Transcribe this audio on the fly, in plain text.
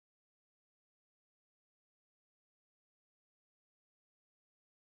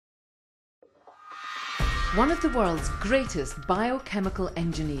One of the world's greatest biochemical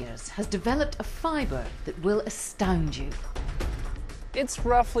engineers has developed a fibre that will astound you. It's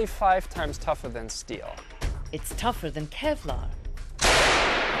roughly 5 times tougher than steel. It's tougher than Kevlar,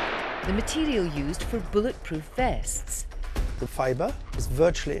 the material used for bulletproof vests. The fibre is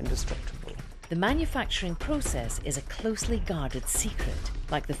virtually indestructible. The manufacturing process is a closely guarded secret,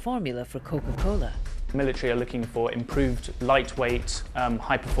 like the formula for Coca-Cola. The military are looking for improved, lightweight,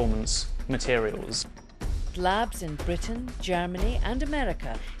 high-performance materials. Labs in Britain, Germany and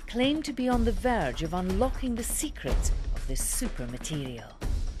America claim to be on the verge of unlocking the secrets of this super material.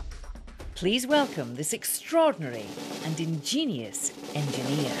 Please welcome this extraordinary and ingenious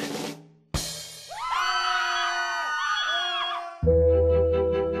engineer.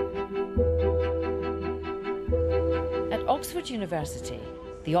 At Oxford University,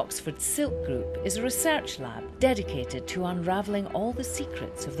 the Oxford Silk Group is a research lab dedicated to unravelling all the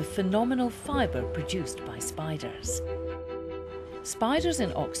secrets of the phenomenal fibre produced by spiders. Spiders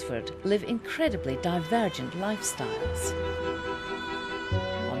in Oxford live incredibly divergent lifestyles.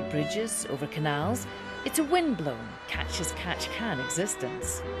 On bridges, over canals, it's a windblown, catch-as-catch-can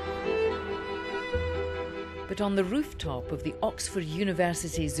existence. But on the rooftop of the Oxford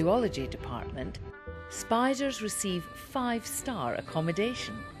University Zoology Department, spiders receive 5-star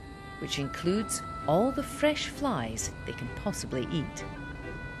accommodation, which includes all the fresh flies they can possibly eat.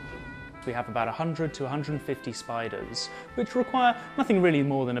 We have about 100 to 150 spiders, which require nothing really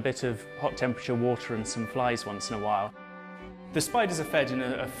more than a bit of hot temperature water and some flies once in a while. The spiders are fed in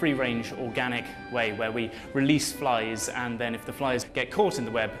a free-range organic way where we release flies, and then if the flies get caught in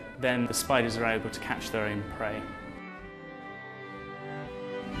the web, then the spiders are able to catch their own prey.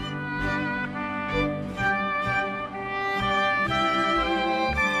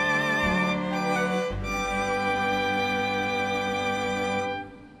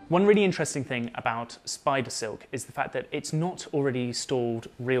 One really interesting thing about spider silk is the fact that it's not already stored,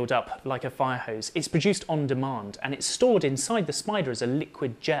 reeled up like a fire hose. It's produced on demand, and it's stored inside the spider as a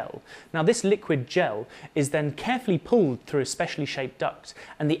liquid gel. Now, this liquid gel is then carefully pulled through a specially shaped duct,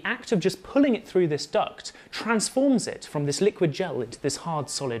 and the act of just pulling it through this duct transforms it from this liquid gel into this hard,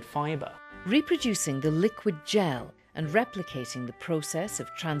 solid fibre. Reproducing the liquid gel and replicating the process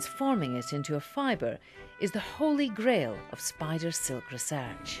of transforming it into a fibre is the holy grail of spider silk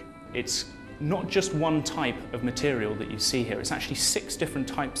research. It's not just one type of material that you see here, it's actually 6 different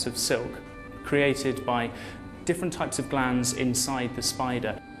types of silk created by different types of glands inside the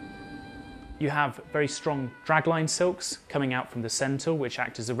spider. You have very strong dragline silks coming out from the centre, which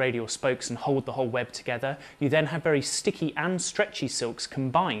act as the radial spokes and hold the whole web together. You then have very sticky and stretchy silks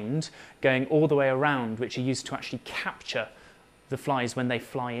combined going all the way around, which are used to actually capture the flies when they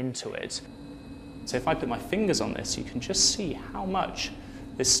fly into it. So if I put my fingers on this, you can just see how much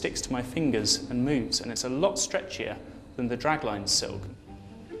this sticks to my fingers and moves, and it's a lot stretchier than the dragline silk.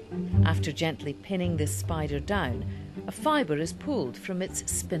 After gently pinning this spider down, a fibre is pulled from its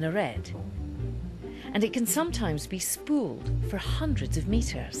spinneret, and it can sometimes be spooled for hundreds of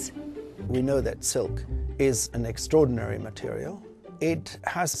metres. We know that silk is an extraordinary material. It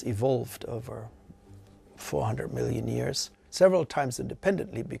has evolved over 400 million years, several times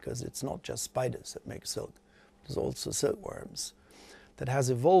independently, because it's not just spiders that make silk, there's also silkworms, that has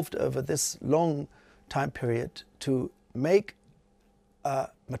evolved over this long time period to make a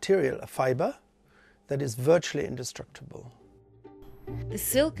material, a fibre, that is virtually indestructible. The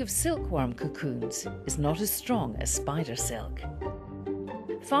silk of silkworm cocoons is not as strong as spider silk.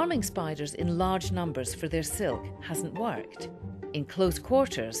 Farming spiders in large numbers for their silk hasn't worked. In close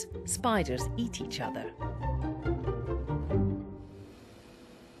quarters, spiders eat each other.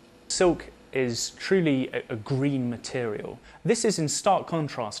 Silk is truly a green material. This is in stark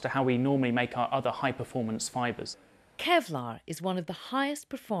contrast to how we normally make our other high-performance fibres. Kevlar is one of the highest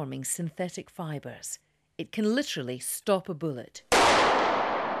performing synthetic fibres. It can literally stop a bullet.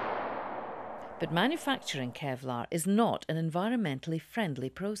 But manufacturing Kevlar is not an environmentally friendly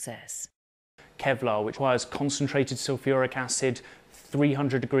process. Kevlar, which requires concentrated sulfuric acid,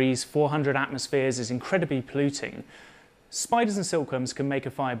 300 degrees, 400 atmospheres, is incredibly polluting. Spiders and silkworms can make a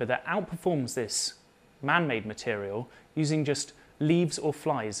fibre that outperforms this man-made material using just leaves or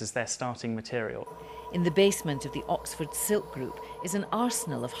flies as their starting material. In the basement of the Oxford Silk Group is an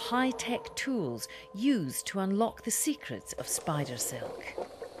arsenal of high-tech tools used to unlock the secrets of spider silk.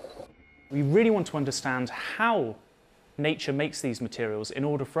 We really want to understand how nature makes these materials in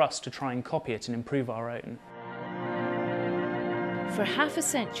order for us to try and copy it and improve our own. For half a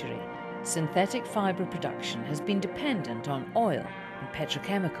century, synthetic fibre production has been dependent on oil and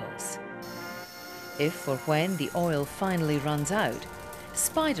petrochemicals. If or when the oil finally runs out,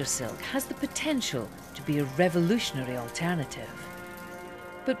 spider silk has the potential to be a revolutionary alternative.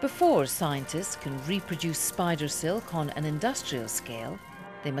 But before scientists can reproduce spider silk on an industrial scale,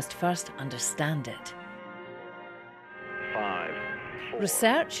 they must first understand it. 5, 4,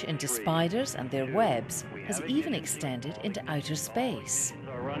 Research into 3, spiders and their 2, webs we has have even ignition. extended into outer space.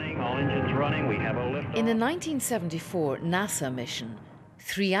 All engines running, we have a lift In a off. 1974 NASA mission,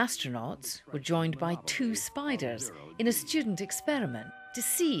 3 astronauts were joined by 2 spiders in a student experiment to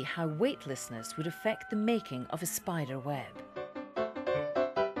see how weightlessness would affect the making of a spider web.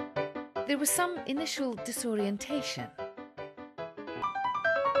 There was some initial disorientation.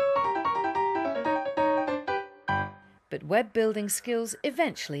 But web building skills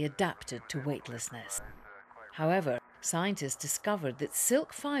eventually adapted to weightlessness. However, scientists discovered that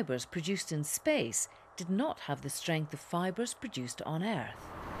silk fibres produced in space did not have the strength of fibres produced on Earth.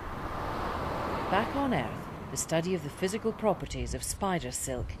 Back on Earth, the study of the physical properties of spider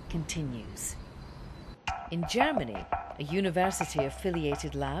silk continues. In Germany, a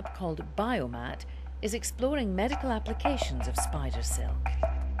university-affiliated lab called Biomat is exploring medical applications of spider silk.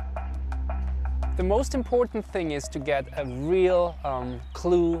 The most important thing is to get a real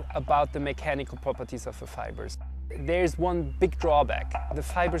clue about the mechanical properties of the fibers. There's one big drawback. The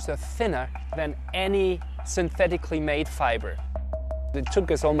fibers are thinner than any synthetically made fiber. It took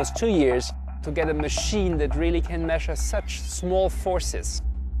us almost 2 years to get a machine that really can measure such small forces.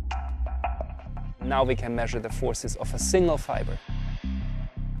 Now we can measure the forces of a single fiber.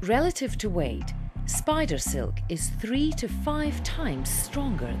 Relative to weight, spider silk is 3 to 5 times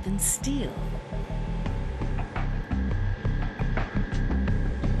stronger than steel.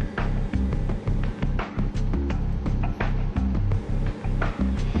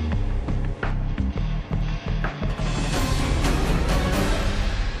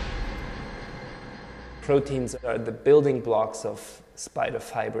 Proteins are the building blocks of spider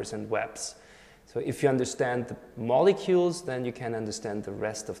fibers and webs. So if you understand the molecules, then you can understand the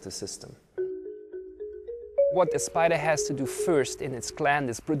rest of the system. What a spider has to do first in its gland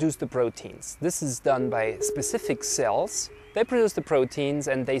is produce the proteins. This is done by specific cells. They produce the proteins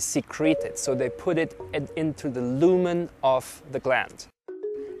and they secrete it, so they put it into the lumen of the gland.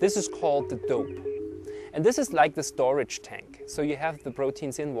 This is called the dope. And this is like the storage tank. So you have the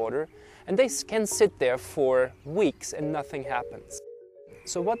proteins in water, and they can sit there for weeks and nothing happens.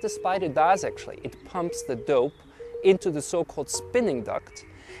 So what the spider does actually, it pumps the dope into the so-called spinning duct.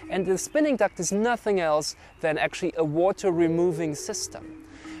 And the spinning duct is nothing else than actually a water-removing system.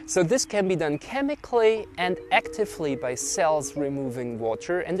 So this can be done chemically and actively by cells removing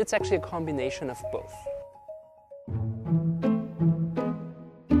water, and it's actually a combination of both.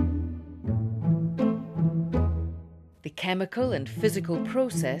 The chemical and physical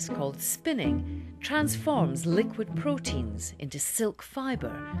process called spinning transforms liquid proteins into silk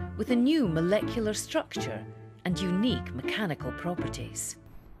fibre with a new molecular structure and unique mechanical properties.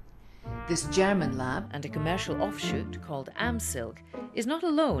 This German lab and a commercial offshoot called AmSilk is not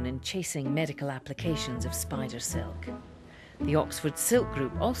alone in chasing medical applications of spider silk. The Oxford Silk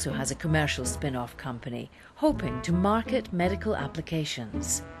Group also has a commercial spin-off company hoping to market medical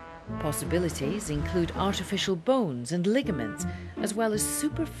applications. Possibilities include artificial bones and ligaments, as well as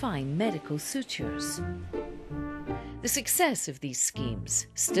superfine medical sutures. The success of these schemes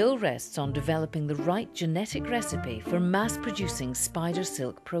still rests on developing the right genetic recipe for mass-producing spider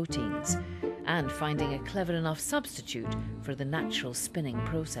silk proteins and finding a clever enough substitute for the natural spinning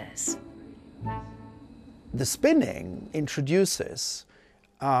process. The spinning introduces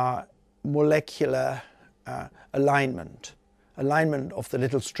molecular alignment of the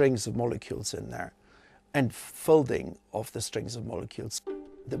little strings of molecules in there, and folding of the strings of molecules.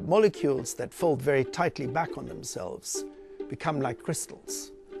 The molecules that fold very tightly back on themselves become like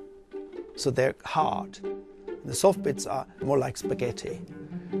crystals. So they're hard. The soft bits are more like spaghetti,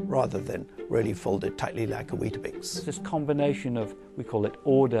 rather than really folded tightly like a Weetabix. This combination of, we call it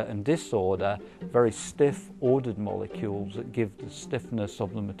order and disorder, very stiff ordered molecules that give the stiffness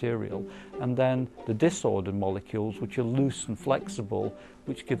of the material, and then the disordered molecules which are loose and flexible,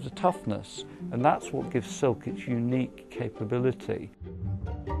 which gives the toughness, and that's what gives silk its unique capability.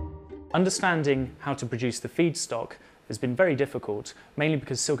 Understanding how to produce the feedstock has been very difficult, mainly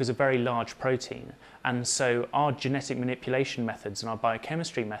because silk is a very large protein, and so our genetic manipulation methods and our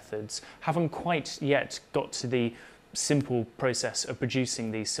biochemistry methods haven't quite yet got to the simple process of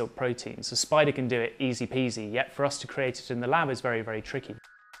producing these silk proteins. A spider can do it easy peasy, yet for us to create it in the lab is very, very tricky.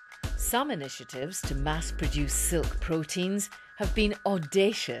 Some initiatives to mass-produce silk proteins have been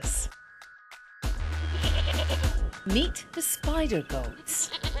audacious. Meet the spider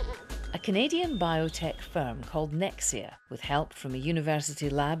goats. A Canadian biotech firm called Nexia, with help from a university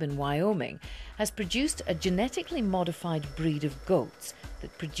lab in Wyoming, has produced a genetically modified breed of goats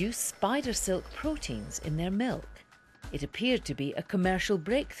that produce spider silk proteins in their milk. It appeared to be a commercial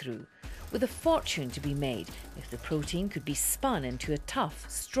breakthrough, with a fortune to be made if the protein could be spun into a tough,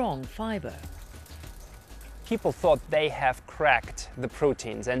 strong fibre. People thought they have cracked the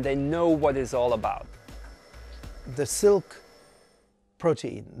proteins and they know what it's all about. The silk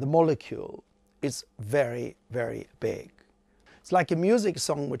protein, the molecule, is very, very big. It's like a music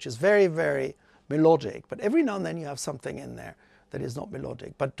song which is very, very melodic, but every now and then you have something in there that is not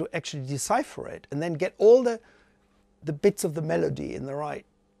melodic. But to actually decipher it and then get all the bits of the melody in the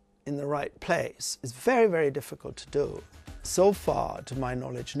right place is very, very difficult to do. So far, to my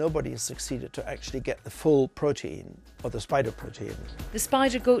knowledge, nobody has succeeded to actually get the full protein, or the spider protein. The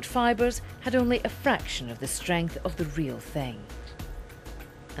spider goat fibres had only a fraction of the strength of the real thing.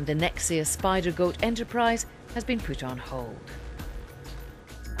 And the Nexia spider goat enterprise has been put on hold.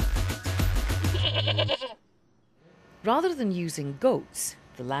 Rather than using goats,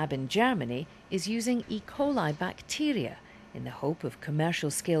 the lab in Germany is using E. coli bacteria in the hope of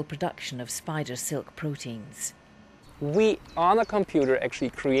commercial-scale production of spider silk proteins. We, on a computer, actually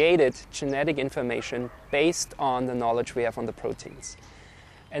created genetic information based on the knowledge we have on the proteins.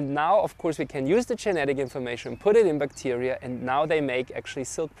 And now, of course, we can use the genetic information, put it in bacteria, and now they make actually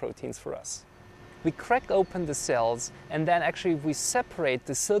silk proteins for us. We crack open the cells, and then actually we separate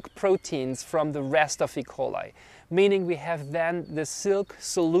the silk proteins from the rest of E. coli, meaning we have then the silk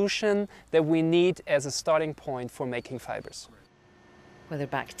solution that we need as a starting point for making fibers. Whether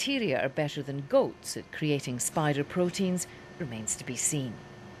bacteria are better than goats at creating spider proteins remains to be seen.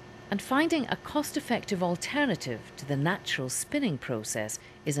 And finding a cost-effective alternative to the natural spinning process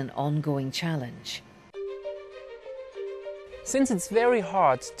is an ongoing challenge. Since it's very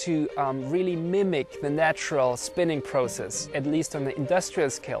hard to really mimic the natural spinning process, at least on the industrial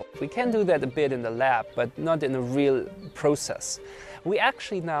scale, we can do that a bit in the lab, but not in a real process. We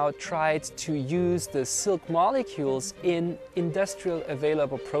actually now tried to use the silk molecules in industrial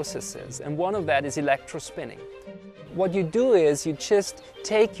available processes, and one of that is electrospinning. What you do is you just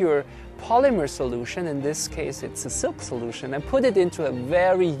take your polymer solution, in this case it's a silk solution, and put it into a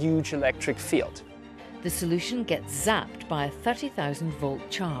very huge electric field. The solution gets zapped by a 30,000 volt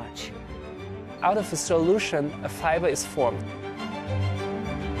charge. Out of a solution, a fiber is formed.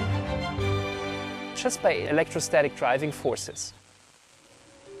 Just by electrostatic driving forces.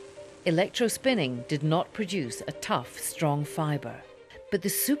 Electrospinning did not produce a tough, strong fibre. But the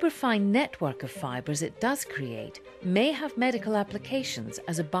superfine network of fibres it does create may have medical applications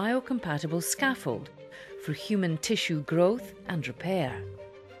as a biocompatible scaffold for human tissue growth and repair.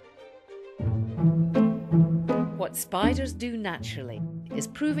 What spiders do naturally is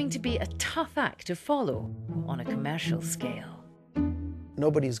proving to be a tough act to follow on a commercial scale.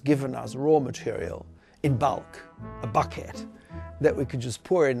 Nobody's given us raw material in bulk, a bucket, that we could just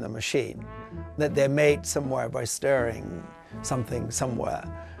pour in the machine, that they're made somewhere by stirring something somewhere,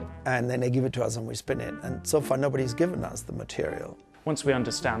 and then they give it to us and we spin it. And so far nobody's given us the material. Once we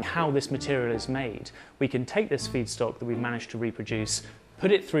understand how this material is made, we can take this feedstock that we've managed to reproduce,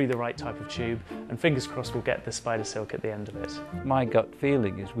 put it through the right type of tube, and fingers crossed we'll get the spider silk at the end of it. My gut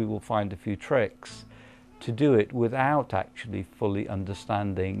feeling is we will find a few tricks to do it without actually fully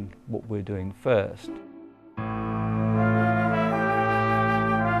understanding what we're doing first.